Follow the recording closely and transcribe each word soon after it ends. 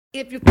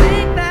If you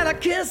think that a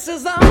kiss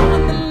is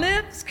on the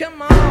lips,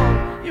 come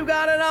on, you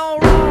got it all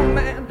wrong,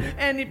 man.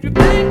 And if you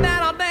think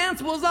that our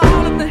dance was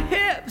all in the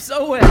hips,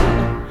 oh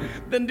well,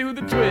 then do the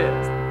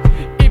twist.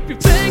 If you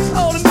think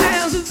holding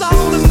hands is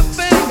all in the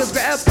fingers,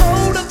 grab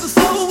hold of the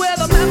soul where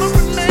the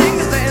memory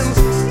lingers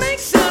and make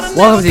sure to...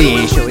 Welcome to the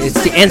A Show.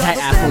 It's the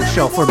Anti-Apple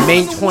Show for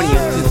May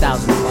 20th,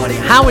 2020.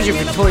 How was your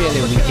Victoria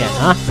Day weekend,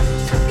 huh?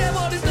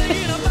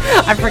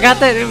 I forgot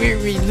that we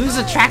lose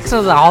the tracks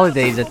of the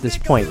holidays at this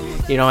point,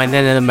 you know, and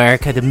then in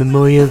America, the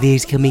Memorial Day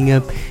is coming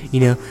up, you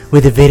know,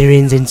 with the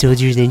veterans and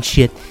soldiers and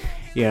shit,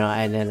 you know,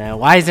 and then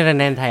why is it an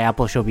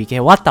Anti-Apple Show,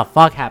 BK? What the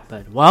fuck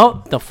happened?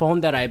 Well, the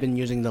phone that I've been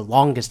using the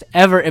longest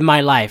ever in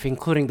my life,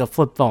 including the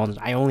flip phones,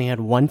 I only had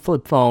one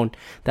flip phone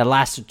that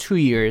lasted 2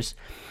 years,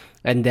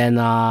 and then,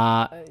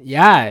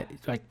 yeah,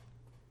 like,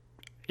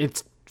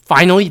 it's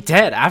finally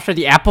dead. After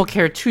the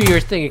AppleCare 2-year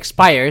thing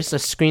expires, the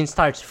screen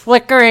starts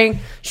flickering,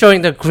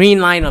 showing the green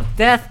line of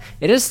death.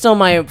 It is still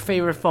my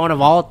favorite phone of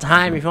all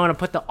time. If you want to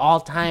put the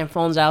all-time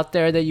phones out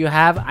there that you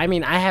have, I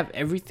mean, I have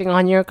everything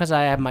on here because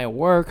I have my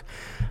work,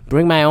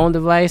 bring my own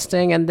device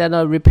thing, and then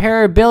the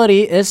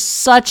repairability is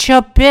such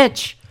a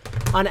bitch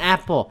on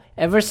Apple.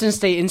 Ever since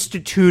they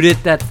instituted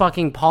that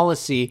fucking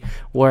policy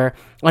where,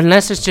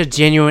 unless it's a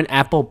genuine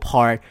Apple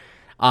part,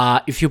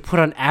 if you put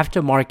an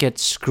aftermarket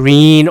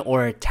screen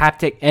or a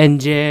Taptic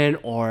engine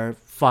or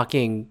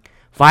fucking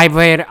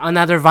vibrator,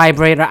 another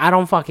vibrator, I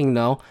don't fucking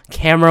know,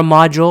 camera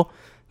module,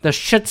 the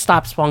shit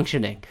stops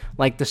functioning.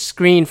 Like the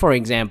screen, for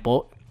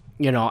example,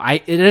 you know,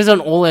 it is an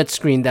OLED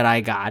screen that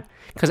I got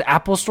because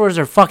Apple stores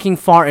are fucking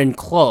far and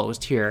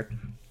closed here.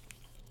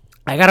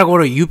 I gotta go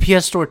to a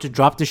UPS store to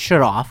drop the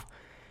shit off,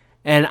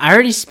 and I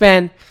already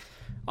spent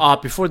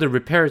before the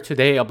repair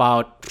today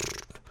about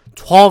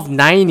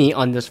 $12.90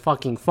 on this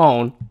fucking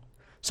phone.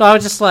 So I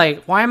was just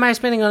like, why am I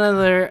spending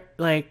another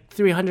like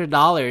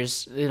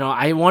 $300? You know,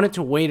 I wanted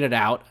to wait it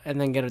out and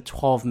then get a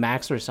 12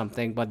 Max or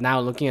something, but now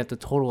looking at the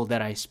total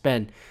that I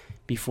spent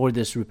before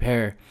this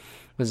repair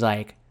was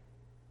like,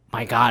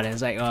 my god,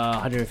 it's like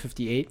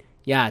 158.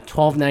 Yeah,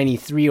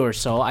 $12.93 or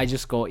so. I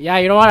just go, yeah,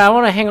 you know what, I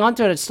want to hang on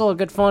to it, it's still a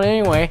good phone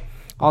anyway,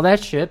 all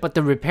that shit. But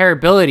the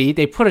repairability,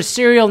 they put a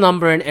serial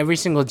number in every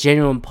single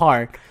genuine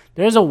part.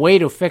 There's a way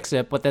to fix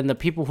it, but then the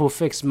people who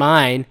fixed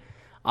mine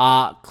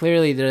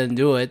clearly didn't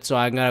do it, so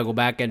I'm gonna go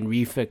back and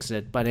refix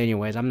it. But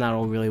anyways, I'm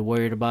not really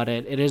worried about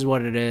it. It is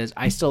what it is.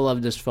 I still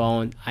love this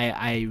phone.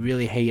 I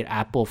really hate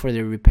Apple for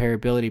the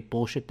repairability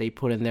bullshit they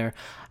put in there.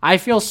 I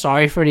feel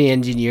sorry for the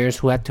engineers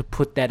who had to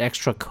put that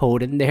extra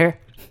code in there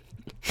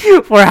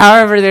for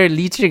however they're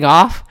leeching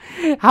off,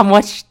 how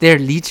much they're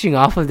leeching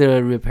off of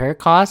the repair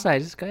costs. I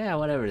just go, yeah,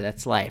 whatever,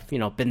 that's life, you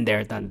know, been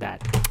there, done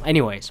that.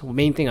 Anyways, the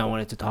main thing I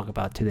wanted to talk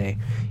about today,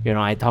 you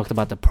know, I talked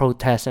about the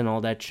protests and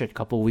all that shit a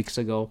couple weeks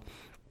ago.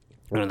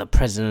 You know, the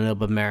president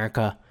of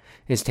America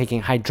is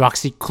taking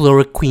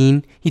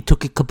hydroxychloroquine. He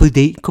took it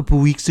couple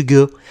weeks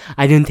ago.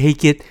 I didn't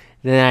take it.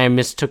 Then I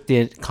mistook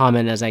the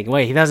comment as like,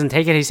 wait, he doesn't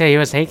take it? He said he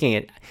was taking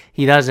it.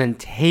 He doesn't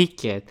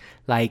take it,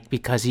 like,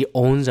 because he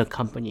owns a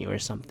company or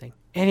something.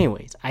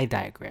 Anyways, I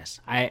digress.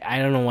 I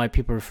don't know why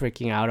people are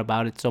freaking out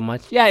about it so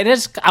much. Yeah, it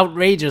is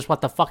outrageous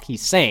what the fuck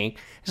he's saying.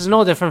 It's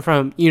no different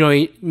from, you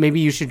know, maybe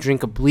you should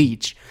drink a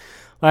bleach.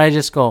 But I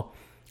just go,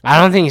 I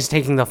don't think he's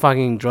taking the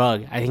fucking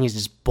drug. I think he's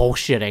just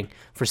bullshitting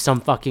for some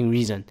fucking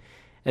reason.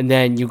 And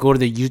then you go to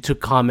the YouTube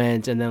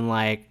comments and then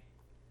like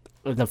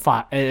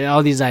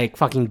all these like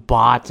fucking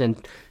bots and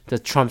the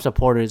Trump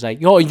supporters like,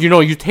 yo, you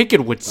know, you take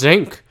it with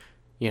zinc,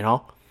 you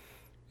know,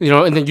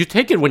 and then you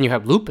take it when you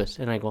have lupus.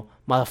 And I go,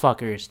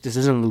 motherfuckers, this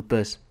isn't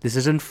lupus. This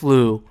isn't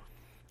flu.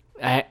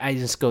 I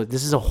just go,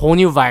 this is a whole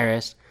new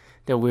virus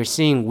that we're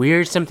seeing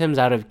weird symptoms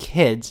out of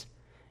kids,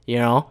 you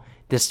know.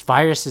 This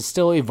virus is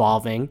still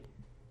evolving.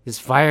 This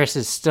virus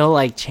is still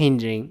like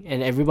changing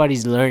and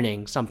everybody's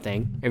learning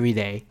something every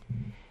day.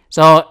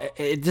 So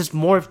it just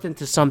morphed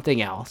into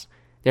something else.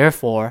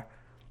 Therefore,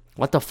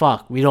 what the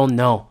fuck? We don't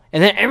know.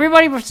 And then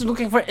everybody was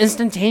looking for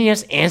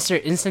instantaneous answer,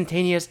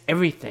 instantaneous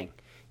everything,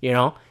 you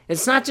know.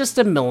 It's not just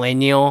a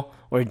millennial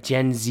or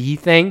Gen Z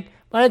thing,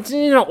 but it's,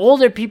 you know,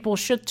 older people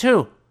should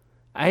too.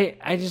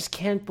 I just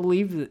can't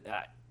believe it.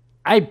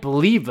 I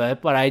believe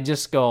it, but I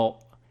just go,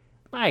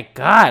 my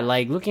god,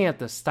 like looking at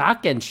the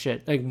stock and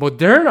shit, like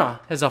Moderna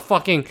has a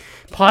fucking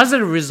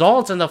positive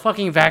results in the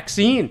fucking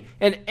vaccine,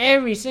 and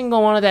every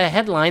single one of that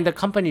headline the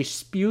company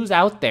spews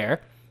out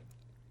there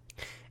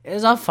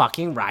is a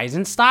fucking rise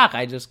in stock.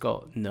 I just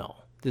go, no,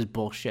 this is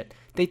bullshit.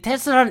 They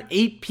tested on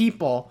 8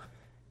 people.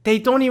 They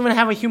don't even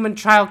have a human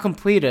trial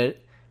completed.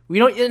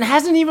 It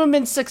hasn't even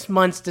been 6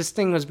 months this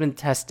thing has been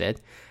tested.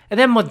 And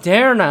then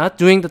Moderna,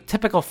 doing the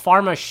typical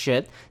pharma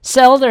shit,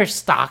 sell their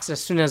stocks as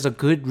soon as a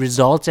good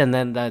result, and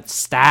then the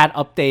stat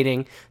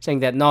updating saying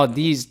that no,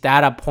 these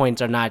data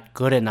points are not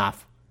good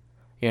enough.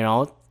 You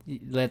know,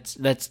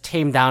 let's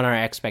tame down our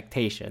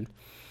expectation.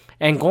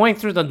 And going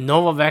through the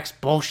Novavax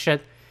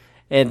bullshit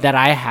that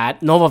I had,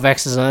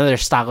 Novavax is another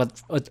stock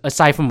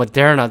aside from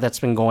Moderna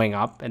that's been going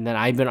up, and then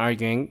I've been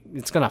arguing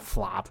it's gonna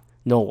flop.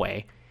 No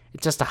way.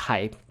 It's just a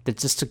hype.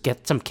 It's just to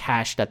get some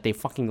cash that they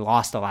fucking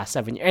lost the last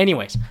 7 years.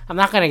 Anyways, I'm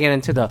not going to get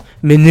into the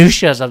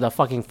minutiae of the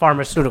fucking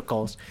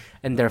pharmaceuticals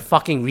and their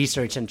fucking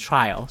research and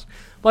trials.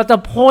 But the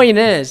point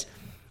is,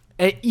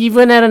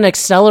 even at an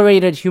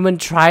accelerated human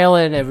trial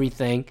and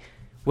everything,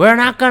 we're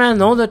not going to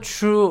know the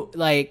true,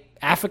 like,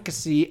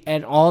 efficacy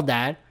and all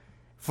that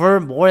for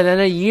more than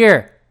a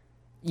year,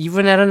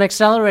 even at an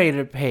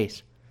accelerated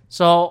pace.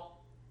 So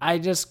I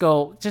just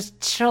go, just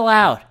chill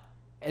out.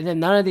 And then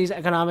none of these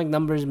economic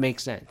numbers make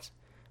sense.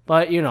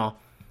 But, you know,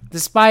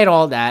 despite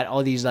all that,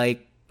 all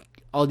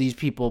these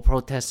people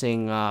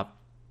protesting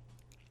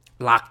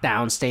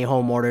lockdown, stay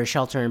home order,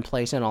 shelter in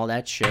place, and all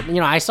that shit. You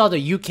know, I saw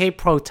the UK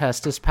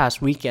protest this past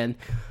weekend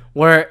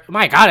where,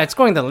 my God, it's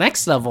going to the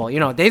next level. You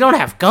know, they don't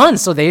have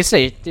guns, so they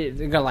say,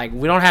 they're like,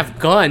 we don't have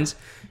guns.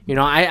 You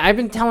know, I've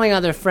been telling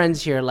other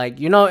friends here, like,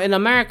 you know, in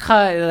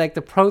America, like,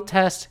 the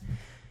protest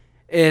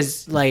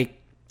is, like,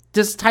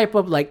 this type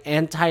of, like,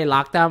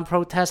 anti-lockdown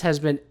protest has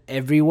been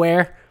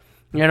everywhere,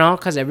 you know,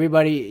 because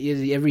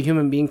every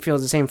human being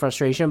feels the same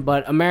frustration,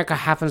 but America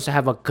happens to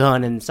have a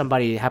gun and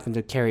somebody happened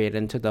to carry it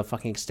into the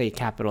fucking state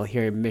capitol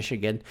here in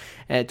Michigan,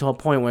 to a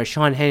point where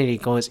Sean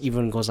Hannity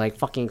goes like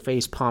fucking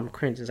face palm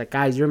cringe. It's like,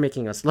 guys, you're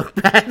making us look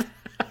bad.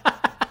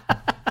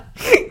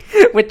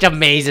 Which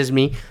amazes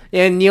me.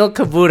 And Neil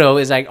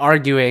Cavuto is, like,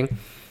 arguing,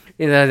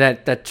 you know,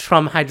 that the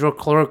Trump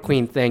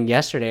hydrochloroquine thing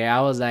yesterday. I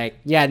was like,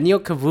 yeah, Neil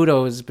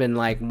Cavuto has been,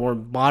 like, more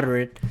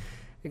moderate.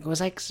 It was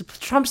like,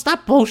 Trump,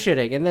 stop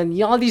bullshitting. And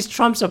then all these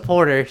Trump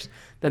supporters,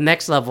 the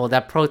next level,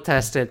 that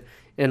protested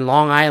in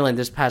Long Island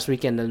this past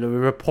weekend, and the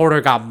reporter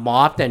got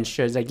mobbed and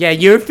shit. It's like, yeah,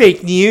 you're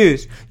fake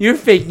news. You're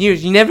fake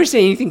news. You never say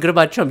anything good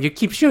about Trump. You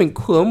keep showing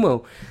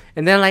Cuomo.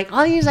 And then, like,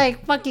 all these,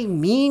 like,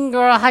 fucking mean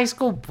girl high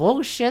school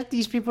bullshit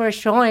these people are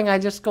showing, I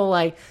just go,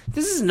 like,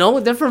 this is no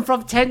different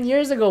from 10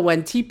 years ago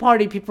when Tea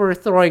Party people were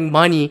throwing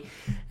money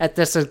at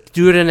this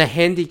dude in a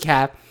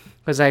handicap.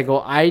 Because I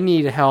go, I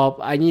need help.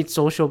 I need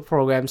social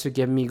programs to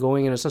get me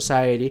going in a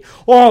society.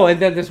 Oh, and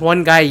then this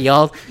one guy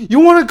yelled, you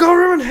want a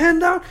government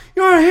handout?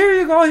 Here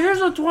you go.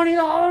 Here's a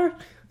 $20.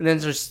 And then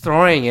just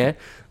throwing it.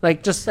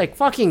 Like, just, like,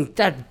 fucking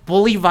that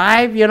bully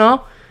vibe, you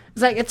know?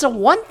 It's like, it's a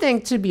one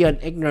thing to be an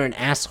ignorant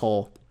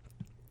asshole,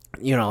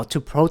 you know, to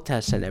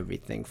protest and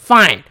everything.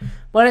 Fine.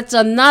 But it's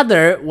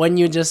another when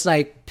you just,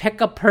 like,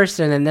 pick a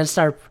person and then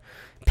start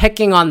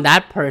picking on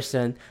that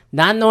person,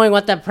 not knowing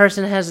what that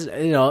person has,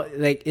 you know,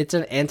 like, it's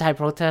an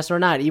anti-protest or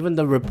not. Even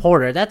the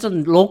reporter, that's a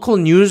local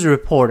news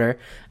reporter,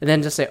 and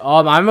then just say,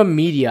 oh, I'm a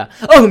media.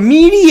 Oh,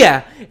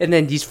 media! And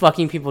then these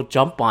fucking people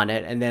jump on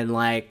it, and then,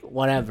 like,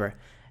 whatever.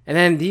 And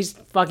then these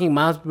fucking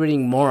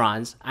mouth-breathing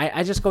morons,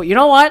 I just go, you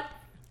know what?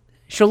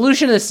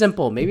 Solution is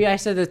simple. Maybe I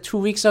said it 2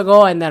 weeks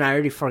ago, and then I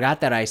already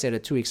forgot that I said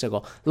it 2 weeks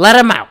ago. Let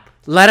them out.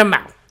 Let them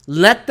out.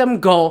 Let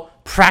them go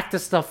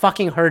practice the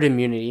fucking herd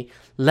immunity.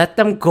 Let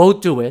them go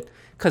do it,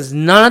 because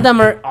none of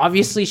them are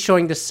obviously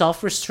showing the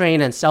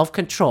self-restraint and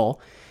self-control.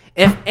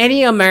 If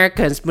any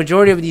Americans,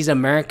 majority of these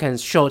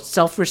Americans showed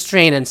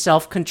self-restraint and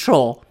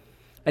self-control,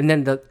 and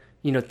then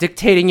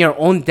dictating your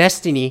own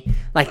destiny,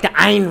 like the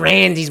Ayn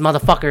Rand, these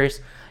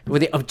motherfuckers,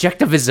 with the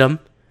objectivism,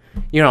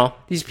 you know,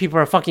 these people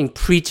are fucking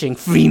preaching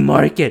free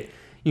market,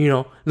 you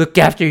know, look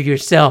after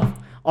yourself,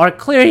 are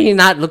clearly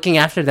not looking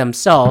after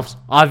themselves,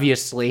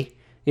 obviously,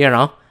 you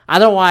know,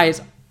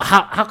 otherwise,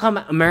 How come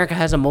America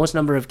has the most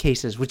number of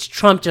cases, which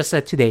Trump just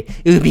said today,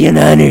 it would be an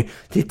honor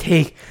to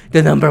take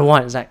the number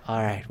one. It's like,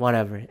 all right,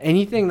 whatever.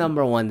 Anything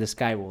number one, this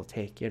guy will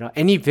take, you know.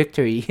 Any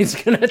victory he's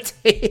going to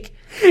take.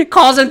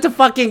 Calls into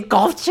fucking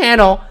Golf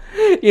Channel,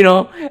 you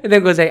know, and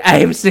then goes like, I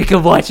am sick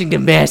of watching the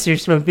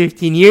Masters from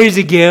 15 years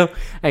ago.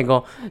 I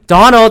go,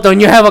 Donald, don't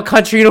you have a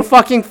country to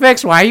fucking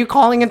fix? Why are you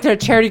calling into a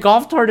charity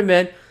golf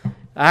tournament?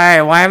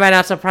 Alright, why am I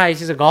not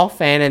surprised? He's a golf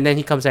fan, and then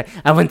he comes like,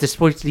 I went to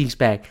Sports League's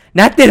bag.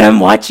 Not that I'm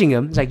watching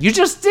him. It's like, you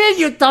just did,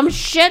 you dumb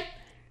shit.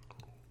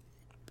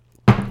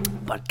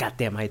 But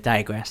goddamn, I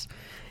digress.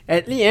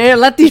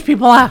 Let these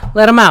people out.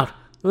 Let them out.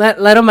 Let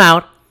them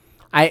out.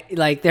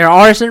 There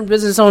are certain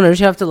business owners,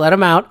 you have to let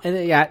them out.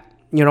 And yeah,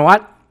 you know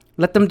what?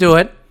 Let them do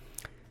it.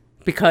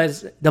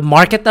 Because the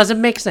market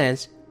doesn't make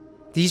sense.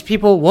 These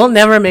people will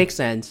never make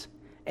sense.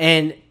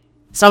 And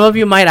some of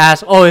you might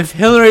ask, oh, if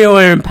Hillary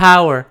were in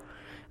power,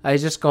 I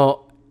just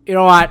go, you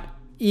know what?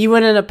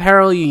 Even in a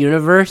parallel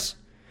universe,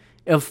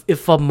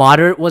 if a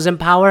moderate was in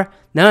power,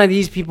 none of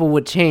these people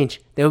would change.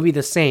 They would be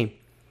the same.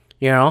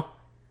 You know?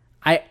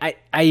 I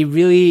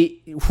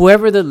really,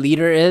 whoever the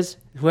leader is,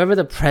 whoever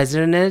the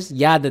president is,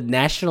 yeah, the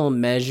national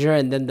measure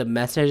and then the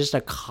message,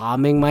 the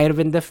calming might have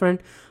been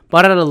different.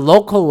 But at a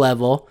local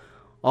level,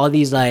 all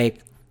these, like,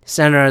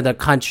 center of the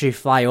country,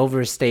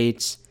 flyover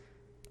states,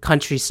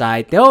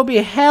 countryside, they will be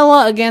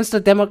hella against the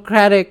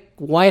Democratic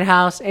White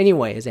House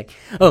anyway. It's like,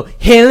 oh,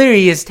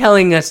 Hillary is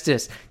telling us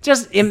this.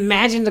 Just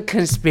imagine the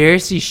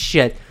conspiracy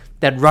shit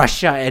that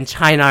Russia and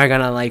China are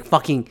gonna, like,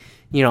 fucking,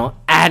 you know,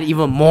 add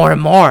even more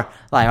and more.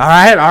 Like, all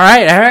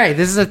right,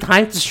 this is the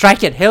time to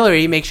strike at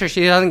Hillary, make sure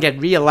she doesn't get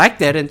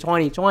reelected in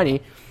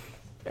 2020.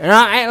 And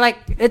I like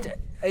it.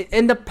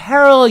 In the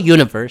parallel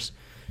universe,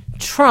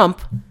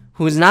 Trump,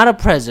 who's not a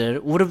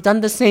president, would have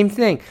done the same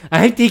thing.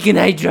 I'm taking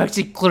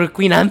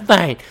hydroxychloroquine, I'm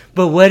fine.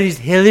 But what is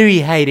Hillary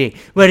hiding?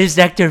 What is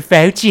Dr.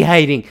 Fauci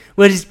hiding?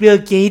 What is Bill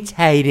Gates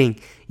hiding?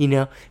 You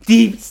know,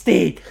 deep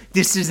state,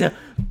 this is a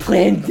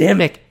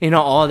pandemic. You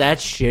know, all that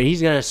shit.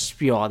 He's gonna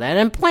spew all that.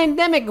 And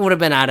pandemic would have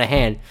been out of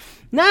hand.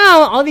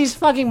 Now, all these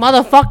fucking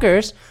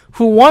motherfuckers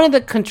who wanted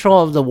the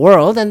control of the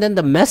world and then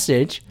the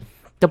message,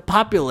 the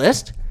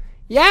populist,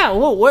 yeah,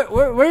 well,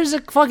 where's the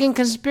fucking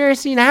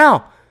conspiracy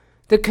now?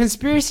 The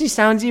conspiracy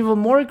sounds even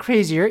more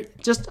crazier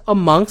just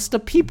amongst the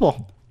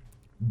people.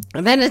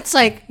 And then it's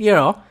like, you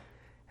know,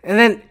 and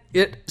then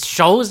it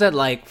shows that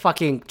like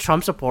fucking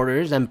Trump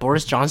supporters and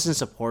Boris Johnson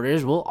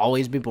supporters will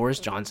always be Boris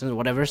Johnson,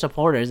 whatever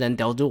supporters, and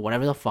they'll do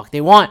whatever the fuck they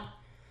want.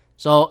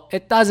 So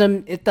it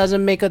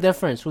doesn't make a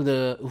difference who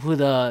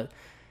the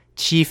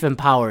chief in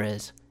power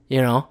is,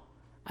 you know?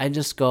 I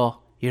just go,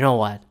 you know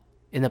what?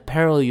 In a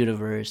parallel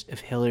universe,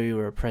 if Hillary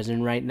were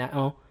president right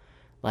now,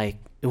 like,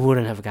 it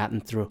wouldn't have gotten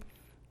through.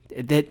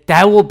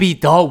 That will be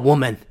the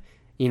woman,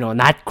 you know,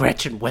 not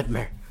Gretchen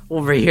Whitmer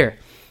over here.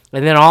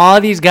 And then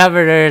all these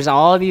governors,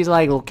 all these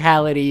like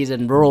localities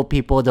and rural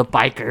people, the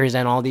bikers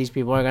and all these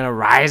people are going to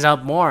rise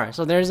up more.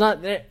 So there's not,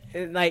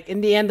 like,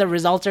 in the end, the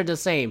results are the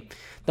same.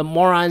 The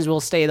morons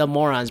will stay the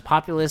morons.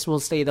 Populists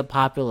will stay the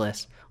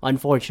populists,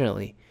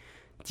 unfortunately.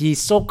 The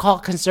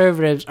so-called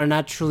conservatives are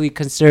not truly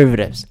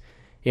conservatives,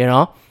 you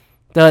know?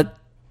 That's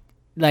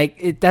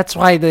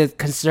why the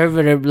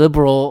conservative,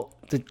 liberal,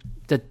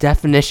 the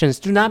definitions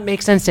do not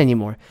make sense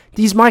anymore.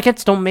 These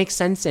markets don't make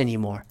sense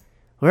anymore.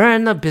 We're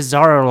in a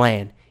bizarre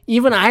land.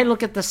 Even I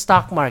look at the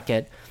stock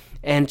market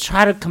and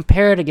try to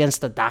compare it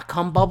against the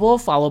dot-com bubble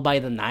followed by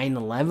the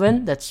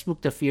 9/11 that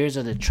spooked the fears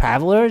of the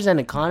travelers and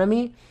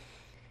economy,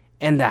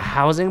 and the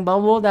housing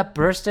bubble that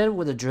bursted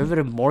with the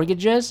derivative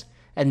mortgages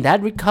and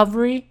that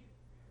recovery.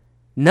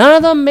 None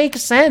of them make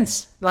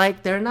sense.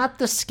 Like, they're not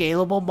the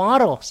scalable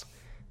models.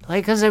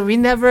 Like, because we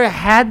never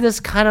had this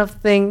kind of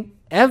thing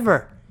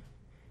ever.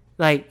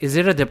 Like, is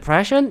it a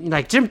depression?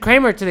 Like, Jim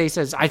Cramer today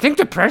says, I think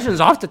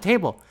depression's off the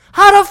table.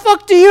 How the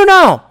fuck do you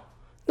know?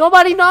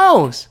 Nobody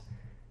knows.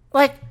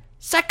 Like,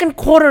 second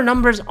quarter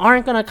numbers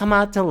aren't going to come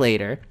out till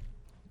later.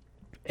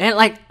 And,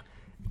 like,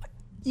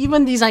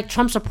 even these, like,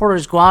 Trump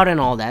supporters go out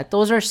and all that.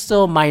 Those are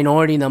still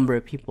minority number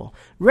of people.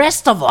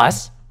 Rest of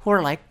us who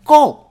are like,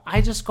 go. I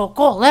just go,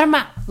 let them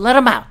out. Let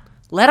them out.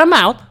 Let them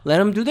out. Let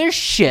them do their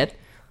shit.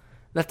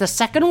 Let the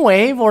second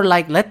wave or,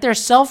 like, let their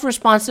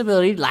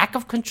self-responsibility, lack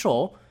of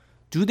control,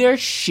 do their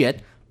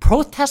shit,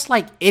 protest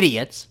like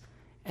idiots,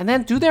 and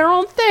then do their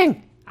own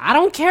thing. I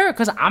don't care,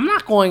 because I'm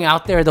not going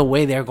out there the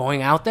way they're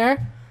going out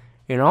there,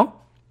 you know?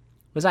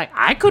 It's like,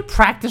 I could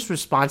practice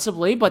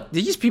responsibly, but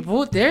these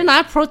people, they're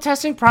not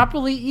protesting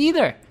properly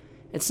either.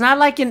 It's not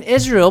like in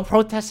Israel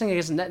protesting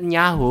against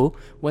Netanyahu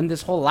when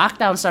this whole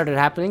lockdown started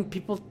happening.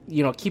 People,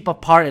 you know, keep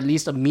apart at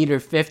least 1.50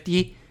 meters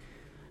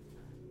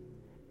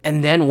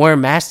and then wear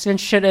masks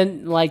and shit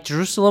in, like,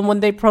 Jerusalem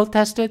when they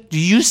protested. Do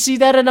you see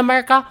that in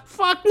America?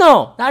 Fuck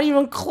no. Not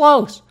even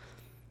close.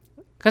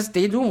 Because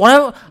they do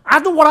whatever.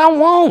 I do what I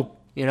want,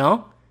 you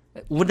know?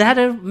 Would that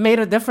have made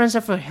a difference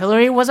if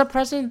Hillary was a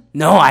president?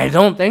 No, I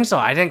don't think so.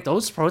 I think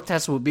those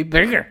protests would be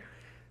bigger,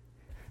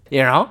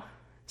 you know?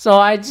 So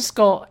I just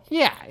go,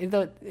 yeah,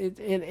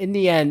 in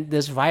the end,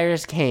 this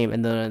virus came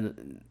and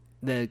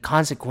the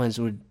consequence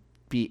would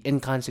be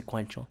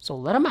inconsequential. So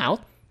let them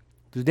out,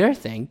 do their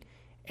thing.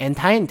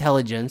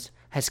 Anti-intelligence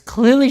has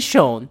clearly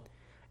shown,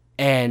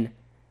 and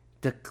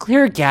the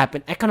clear gap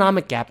and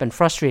economic gap and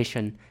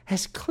frustration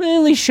has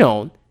clearly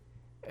shown,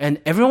 and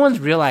everyone's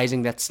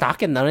realizing that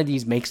stock and none of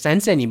these make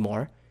sense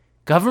anymore.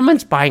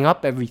 Government's buying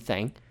up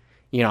everything,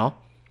 you know,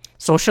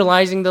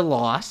 socializing the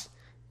loss,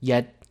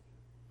 yet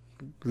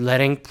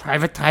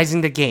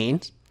privatizing the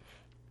gains.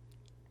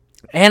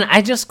 And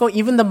I just go,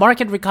 even the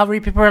market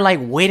recovery, people are like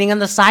waiting on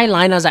the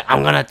sideline. I was like,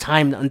 I'm going to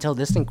time until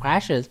this thing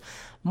crashes.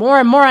 More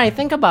and more I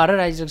think about it,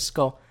 I just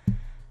go,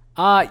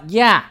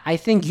 yeah, I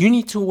think you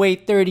need to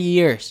wait 30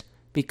 years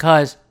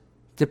because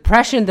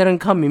depression didn't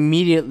come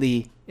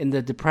immediately in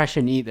the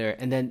depression either.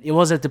 And then it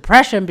was a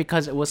depression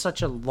because it was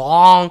such a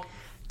long,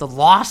 the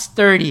lost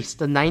 30s,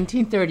 the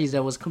 1930s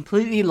that was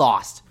completely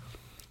lost.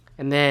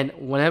 And then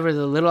whenever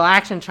the little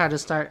action tried to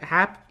start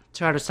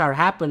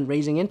happen,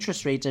 raising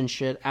interest rates and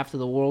shit after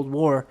the World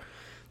War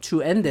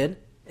II ended,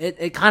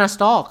 it kind of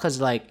stalled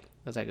because like,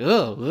 I was like,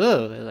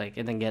 like,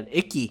 and then get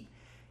icky.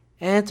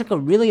 And it took a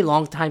really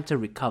long time to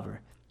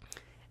recover.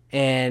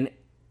 And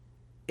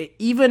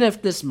even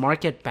if this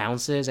market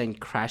bounces and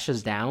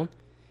crashes down,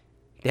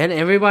 then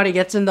everybody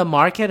gets in the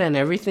market and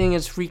everything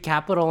is free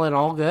capital and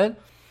all good.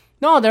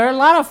 No, there are a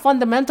lot of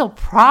fundamental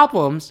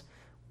problems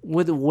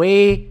with the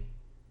way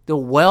the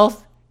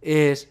wealth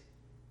is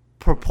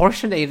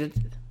proportionated?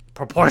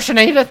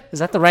 Is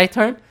that the right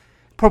term?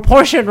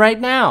 Proportion right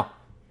now.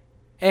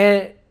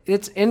 And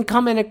it's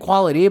income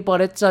inequality,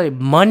 but it's a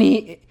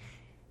money.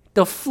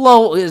 The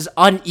flow is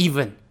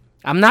uneven.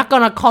 I'm not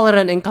going to call it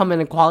an income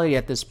inequality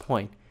at this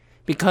point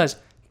because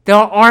there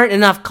aren't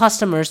enough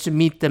customers to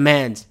meet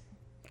demands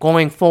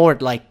going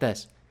forward like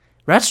this.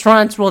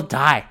 Restaurants will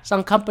die.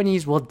 Some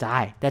companies will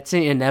die. That's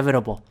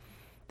inevitable.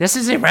 This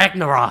is a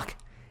Ragnarok.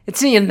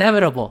 It's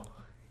inevitable.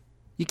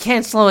 You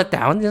can't slow it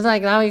down. It's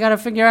like, now you got to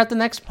figure out the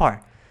next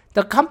part.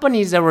 The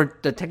companies that were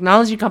the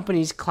technology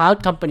companies,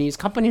 cloud companies,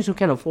 companies who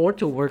can afford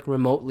to work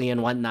remotely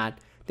and whatnot,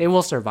 they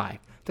will survive.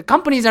 The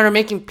companies that are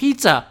making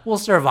pizza will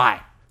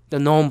survive. The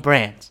known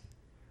brands.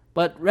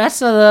 But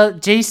rest of the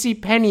J.C.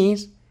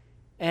 Penney's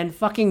and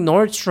fucking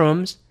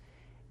Nordstrom's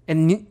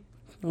and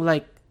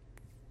like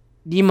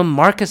Neiman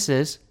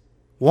Marcus's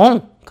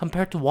won't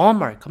compared to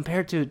Walmart,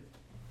 compared to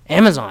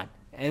Amazon.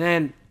 And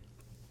then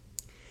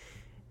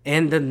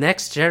and the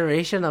next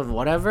generation of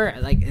whatever,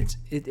 like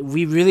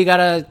we really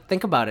gotta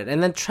think about it.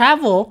 And then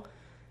travel,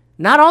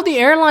 not all the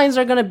airlines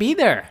are gonna be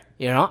there.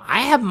 You know,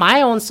 I have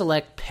my own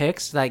select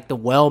picks, like the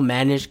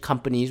well-managed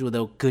companies with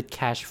good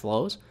cash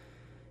flows.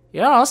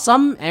 You know,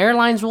 some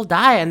airlines will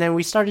die, and then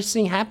we started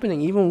seeing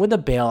happening even with a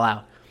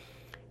bailout.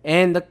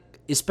 And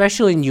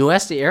especially in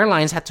U.S., the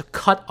airlines had to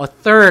cut a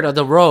third of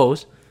the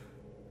rows,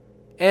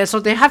 and so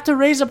they have to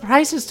raise the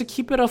prices to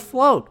keep it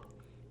afloat.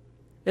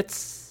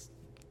 This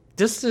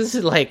is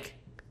like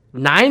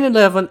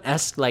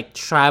 9/11-esque like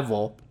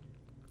travel,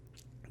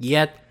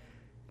 yet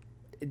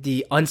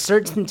the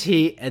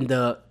uncertainty and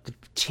the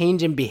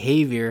change in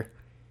behavior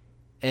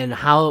and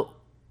how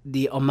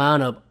the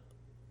amount of,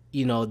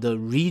 you know, the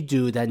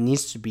redo that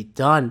needs to be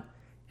done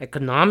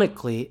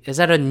economically is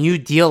at a New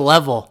Deal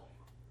level.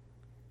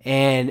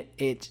 And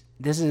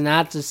this is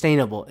not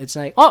sustainable. It's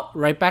like, oh,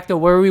 right back to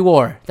where we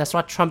were. That's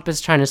what Trump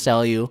is trying to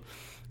sell you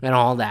and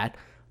all that.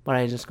 But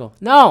I just go,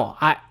 no,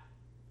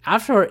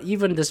 after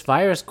even this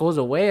virus goes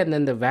away and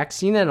then the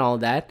vaccine and all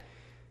that,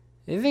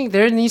 I think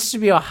there needs to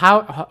be a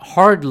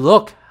hard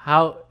look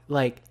how,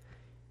 like,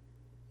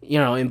 you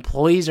know,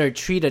 employees are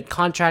treated,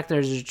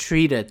 contractors are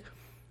treated,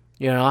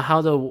 you know,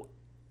 how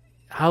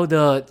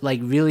the like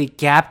really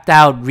gapped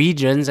out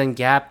regions and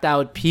gapped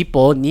out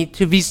people need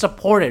to be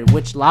supported,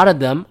 which a lot of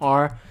them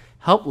are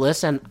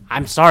helpless. And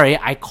I'm sorry,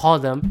 I call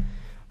them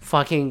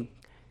fucking,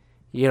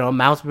 you know,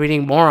 mouth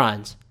breathing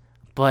morons.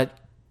 But,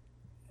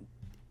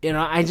 you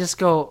know, I just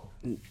go,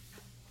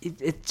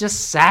 it's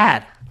just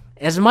sad.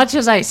 As much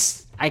as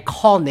I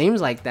call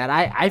names like that,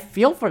 I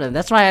feel for them.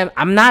 That's why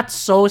I'm not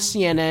so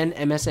CNN,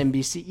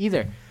 MSNBC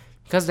either,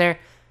 because they're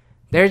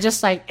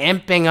just like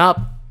amping up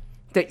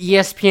the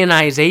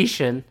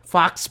ESPNization,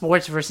 Fox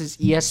Sports versus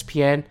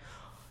ESPN,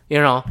 you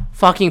know,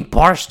 fucking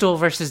Barstool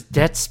versus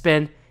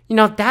Deadspin, you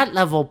know, that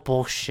level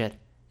bullshit.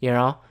 You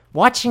know,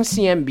 watching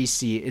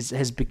CNBC it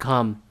has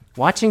become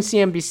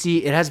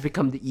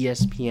the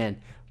ESPN.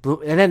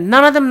 And then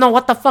none of them know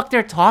what the fuck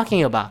they're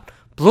talking about.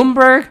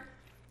 Bloomberg,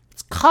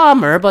 it's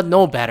calmer, but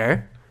no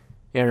better.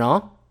 You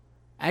know?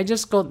 I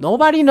just go,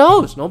 nobody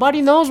knows.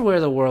 Nobody knows where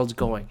the world's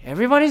going.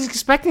 Everybody's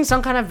expecting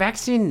some kind of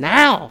vaccine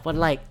now. But,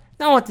 like,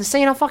 no, this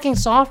ain't a fucking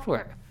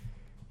software.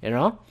 You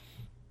know?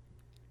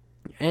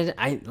 And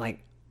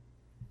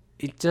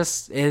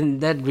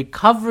and that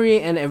recovery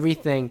and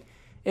everything,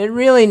 it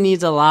really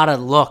needs a lot of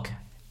look.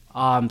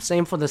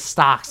 Same for the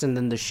stocks and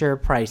then the share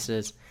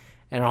prices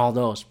and all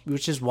those,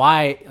 which is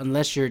why,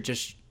 unless you're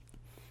just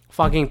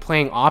fucking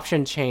playing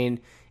option chain,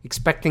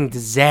 expecting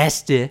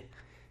disaster,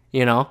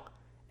 you know,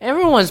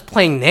 everyone's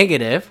playing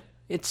negative.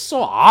 It's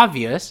so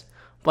obvious,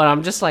 but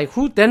I'm just like,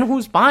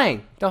 who's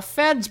buying? The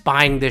Fed's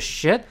buying this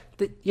shit.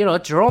 You know,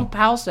 Jerome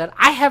Powell said,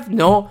 I have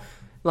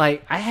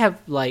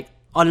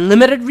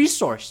unlimited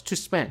resource to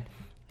spend.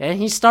 And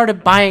he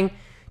started buying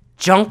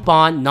junk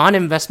bond,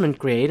 non-investment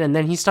grade, and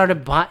then he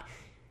started buying,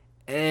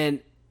 and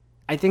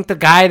I think the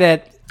guy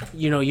that,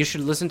 you know, you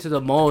should listen to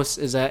the most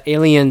is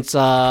Alien's,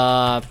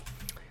 the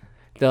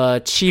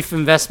chief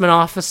investment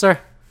officer.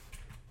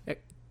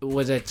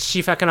 Was a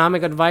chief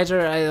economic advisor.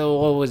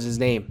 What was his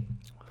name?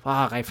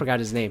 Fuck, I forgot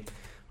his name.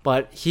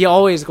 But he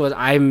always goes,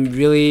 I'm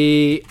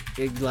really,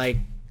 like,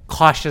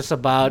 cautious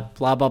about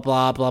blah, blah,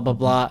 blah, blah, blah,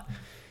 blah.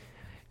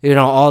 You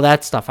know, all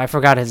that stuff. I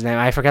forgot his name.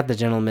 I forgot the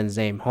gentleman's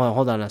name.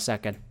 Hold on a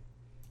second.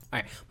 All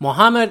right.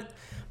 Mohammed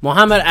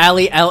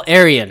Ali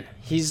Al-Arian.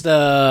 He's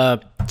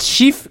the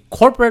chief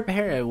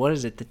corporate, what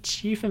is it? The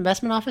chief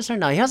investment officer?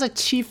 No, he was a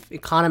chief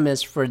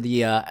economist for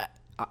the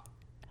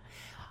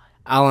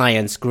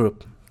Alliance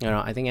Group. You know,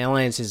 I think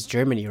Alliance is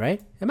Germany,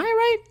 right? Am I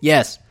right?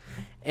 Yes.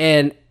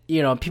 And,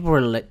 you know, people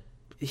were like,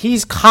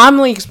 he's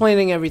calmly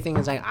explaining everything.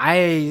 It's like,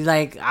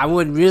 I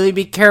would really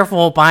be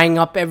careful buying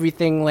up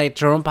everything like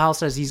Jerome Powell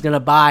says he's going to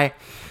buy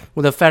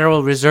with the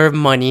Federal Reserve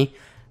money,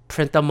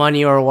 print the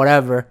money or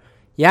whatever.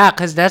 Yeah,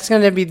 because that's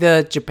going to be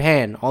the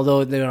Japan.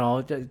 Although, you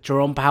know,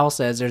 Jerome Powell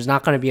says there's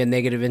not going to be a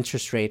negative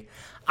interest rate.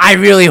 I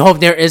really hope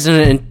there isn't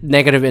a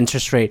negative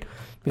interest rate,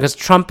 because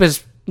Trump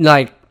is,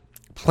 like,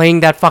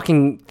 playing that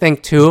fucking thing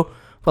too.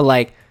 But,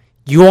 like,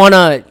 you want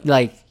to,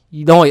 like,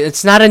 you know,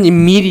 it's not an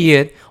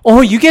immediate,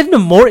 oh, you get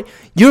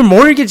your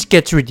mortgage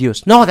gets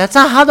reduced. No, that's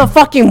not how the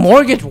fucking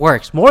mortgage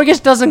works.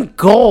 Mortgage doesn't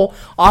go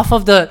off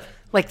of the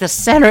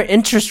center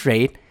interest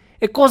rate.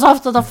 It goes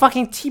off to the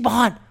fucking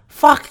T-bond.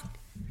 Fuck.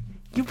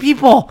 You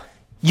people,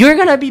 you're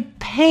going to be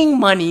paying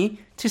money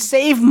to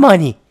save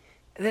money.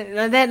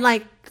 And then,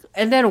 like,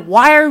 And then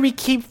why are we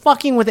keep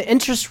fucking with the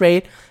interest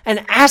rate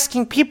and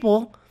asking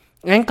people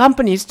and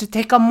companies to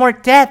take on more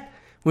debt?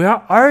 We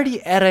are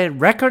already at a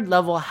record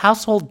level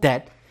household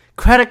debt,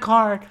 credit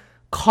card,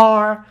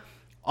 car,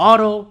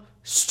 auto,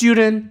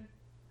 student,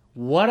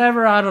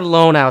 whatever auto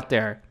loan out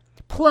there.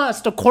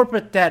 Plus, the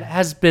corporate debt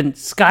has been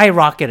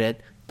skyrocketed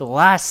the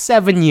last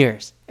 7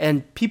 years.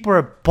 And people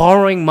are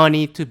borrowing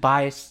money to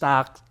buy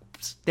stocks,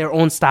 their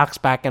own stocks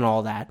back and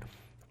all that.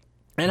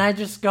 And I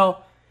just go,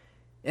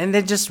 and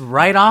then just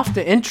write off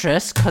the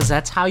interest because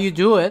that's how you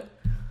do it.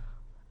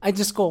 I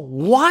just go,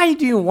 why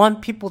do you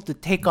want people to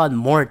take on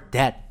more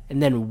debt?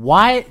 And then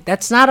why?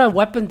 That's not a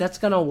weapon that's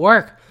going to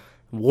work.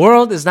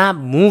 World is not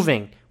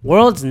moving.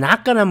 World's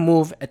not going to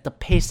move at the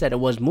pace that it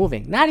was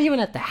moving. Not even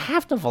at the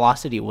half the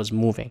velocity it was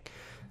moving.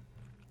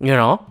 You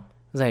know?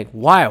 It's like,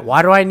 why?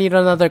 Why do I need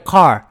another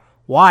car?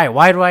 Why?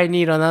 Why do I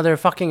need another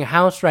fucking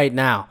house right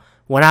now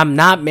when I'm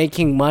not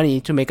making money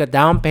to make a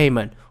down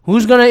payment?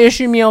 Who's going to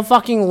issue me a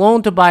fucking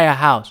loan to buy a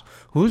house?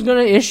 Who's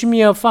going to issue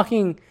me a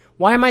fucking...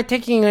 Why am I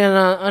taking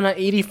an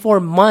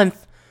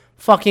 84-month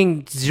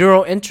fucking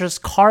zero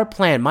interest car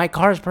plan? My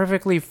car is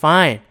perfectly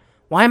fine.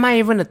 Why am I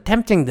even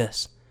attempting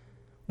this?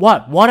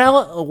 What? What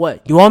else?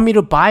 What? You want me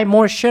to buy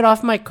more shit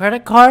off my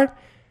credit card?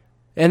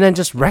 And then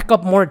just rack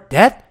up more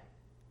debt?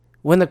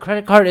 When the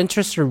credit card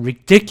interests are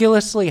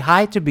ridiculously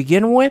high to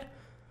begin with?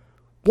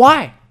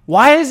 Why?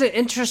 Why is the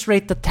interest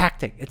rate the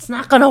tactic? It's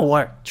not going to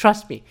work.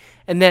 Trust me.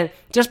 And then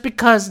just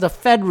because the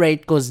Fed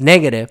rate goes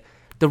negative,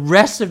 the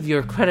rest of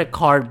your credit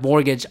card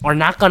mortgage are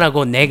not going to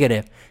go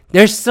negative.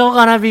 They're still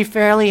going to be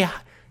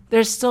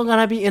they're still going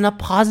to be in a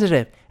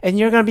positive. And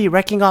you're going to be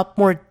racking up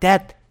more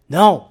debt.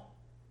 No.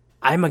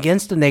 I'm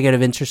against the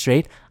negative interest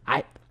rate.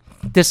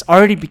 This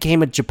already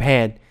became a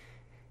Japan.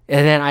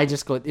 And then I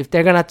just go, if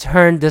they're going to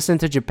turn this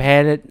into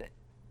Japan,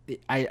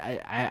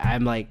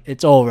 I'm like,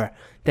 it's over.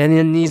 Then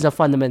it needs a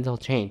fundamental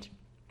change.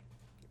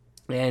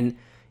 And,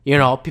 you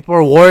know, people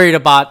are worried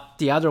about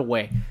the other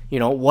way. You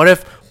know, what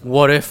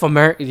if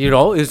America, you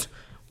know, is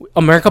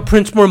America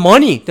prints more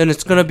money, then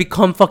it's going to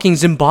become fucking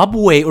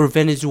Zimbabwe or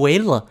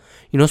Venezuela,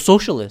 you know,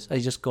 socialist. I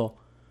just go,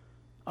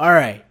 all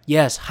right,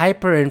 yes,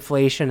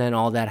 hyperinflation and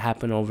all that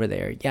happen over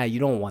there. Yeah, you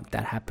don't want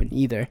that happen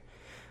either.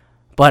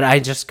 But I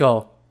just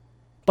go,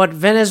 but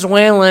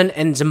Venezuelan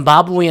and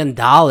Zimbabwean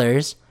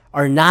dollars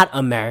are not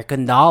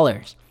American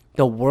dollars.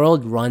 The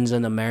world runs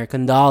in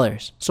American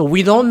dollars. So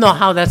we don't know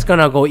how that's going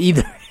to go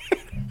either.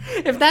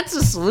 If that's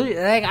a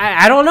solution, like,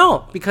 I don't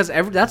know. Because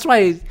that's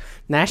why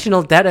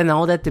national debt and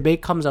all that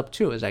debate comes up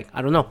too. It's like,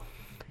 I don't know.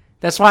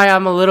 That's why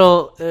I'm a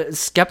little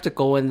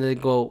skeptical when they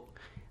go,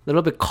 a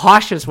little bit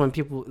cautious when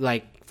people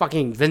like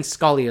fucking Vince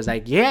Scully is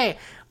like, yeah,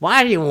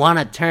 why do you want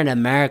to turn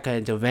America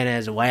into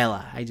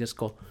Venezuela? I just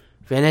go,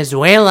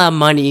 Venezuela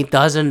money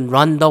doesn't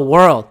run the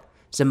world.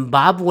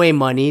 Zimbabwe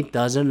money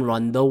doesn't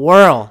run the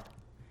world.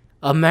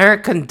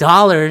 American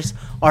dollars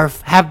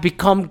have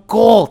become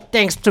gold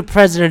thanks to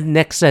President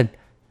Nixon.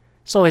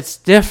 So it's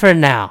different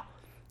now.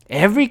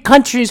 Every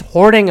country's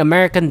hoarding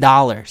American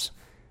dollars.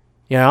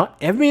 You know,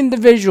 every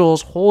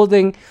individual's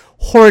hoarding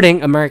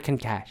American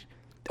cash.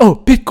 Oh,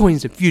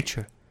 Bitcoin's the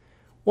future.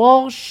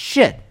 Well,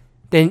 shit.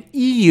 Then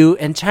EU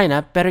and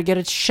China better get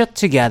its shit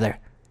together.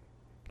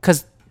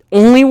 Because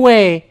only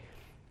way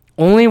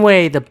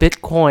the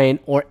Bitcoin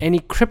or any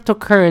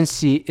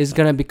cryptocurrency is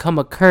going to become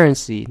a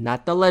currency,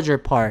 not the ledger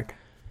part,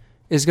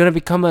 is going to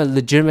become a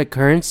legitimate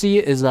currency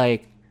is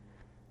like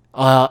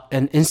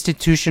an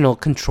institutional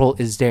control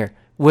is there.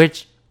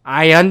 Which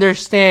I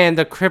understand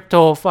the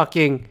crypto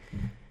fucking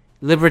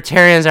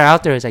libertarians are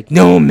out there. It's like,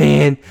 no,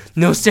 man,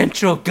 no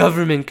central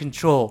government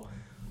control.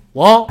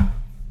 Well,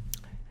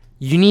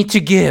 you need to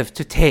give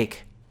to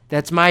take.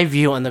 That's my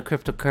view on the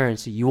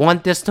cryptocurrency. You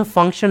want this to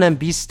function and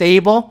be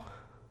stable?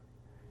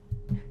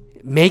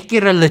 Make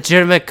it a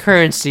legitimate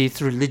currency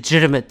through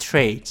legitimate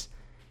trades.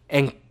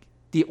 And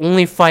the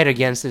only fight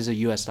against is a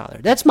US dollar.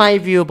 That's my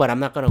view, but I'm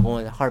not going to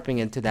go harping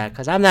into that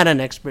because I'm not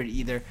an expert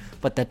either.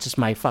 But that's just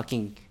my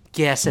fucking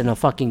guess and a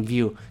fucking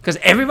view. Because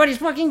everybody's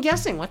fucking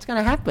guessing what's going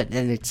to happen.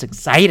 And it's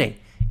exciting,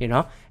 you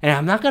know? And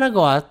I'm not going to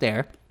go out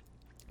there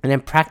and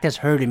then practice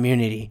herd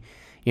immunity,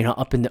 you know,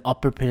 up in the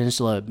Upper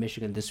Peninsula of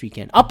Michigan this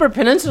weekend. Upper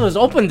Peninsula is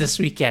open this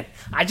weekend.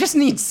 I just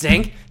need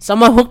zinc.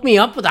 Someone hook me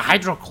up with a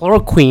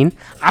hydrochloroquine.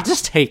 I'll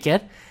just take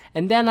it.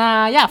 And then,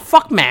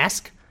 fuck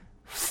mask.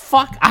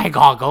 Fuck eye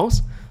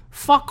goggles.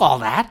 Fuck all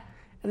that.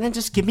 And then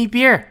just give me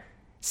beer.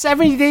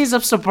 70 days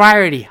of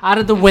sobriety out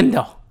of the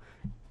window.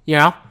 You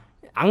know?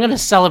 I'm going to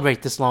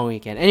celebrate this long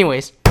weekend.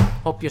 Anyways,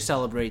 hope you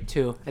celebrate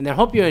too. And then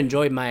hope you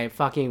enjoyed my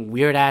fucking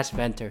weird-ass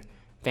banter.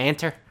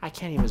 I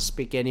can't even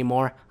speak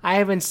anymore. I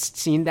haven't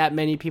seen that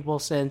many people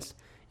since.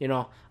 You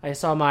know, I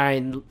saw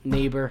my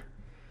neighbor,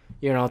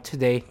 you know,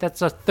 today. That's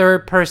the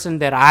third person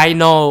that I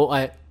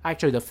know.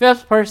 Actually, the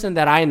fifth person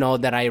that I know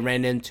that I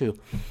ran into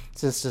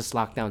since this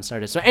lockdown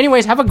started. So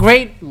anyways, have a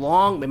great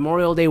long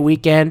Memorial Day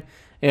weekend.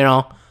 You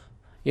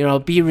know,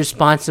 be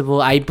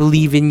responsible. I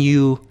believe in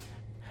you.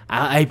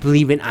 I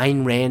believe in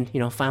Ayn Rand.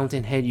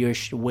 Fountainhead your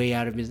way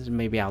out of business.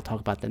 Maybe I'll talk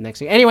about that next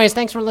week. Anyways,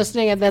 thanks for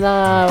listening, and then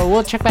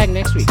we'll check back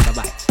next week.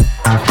 Bye-bye.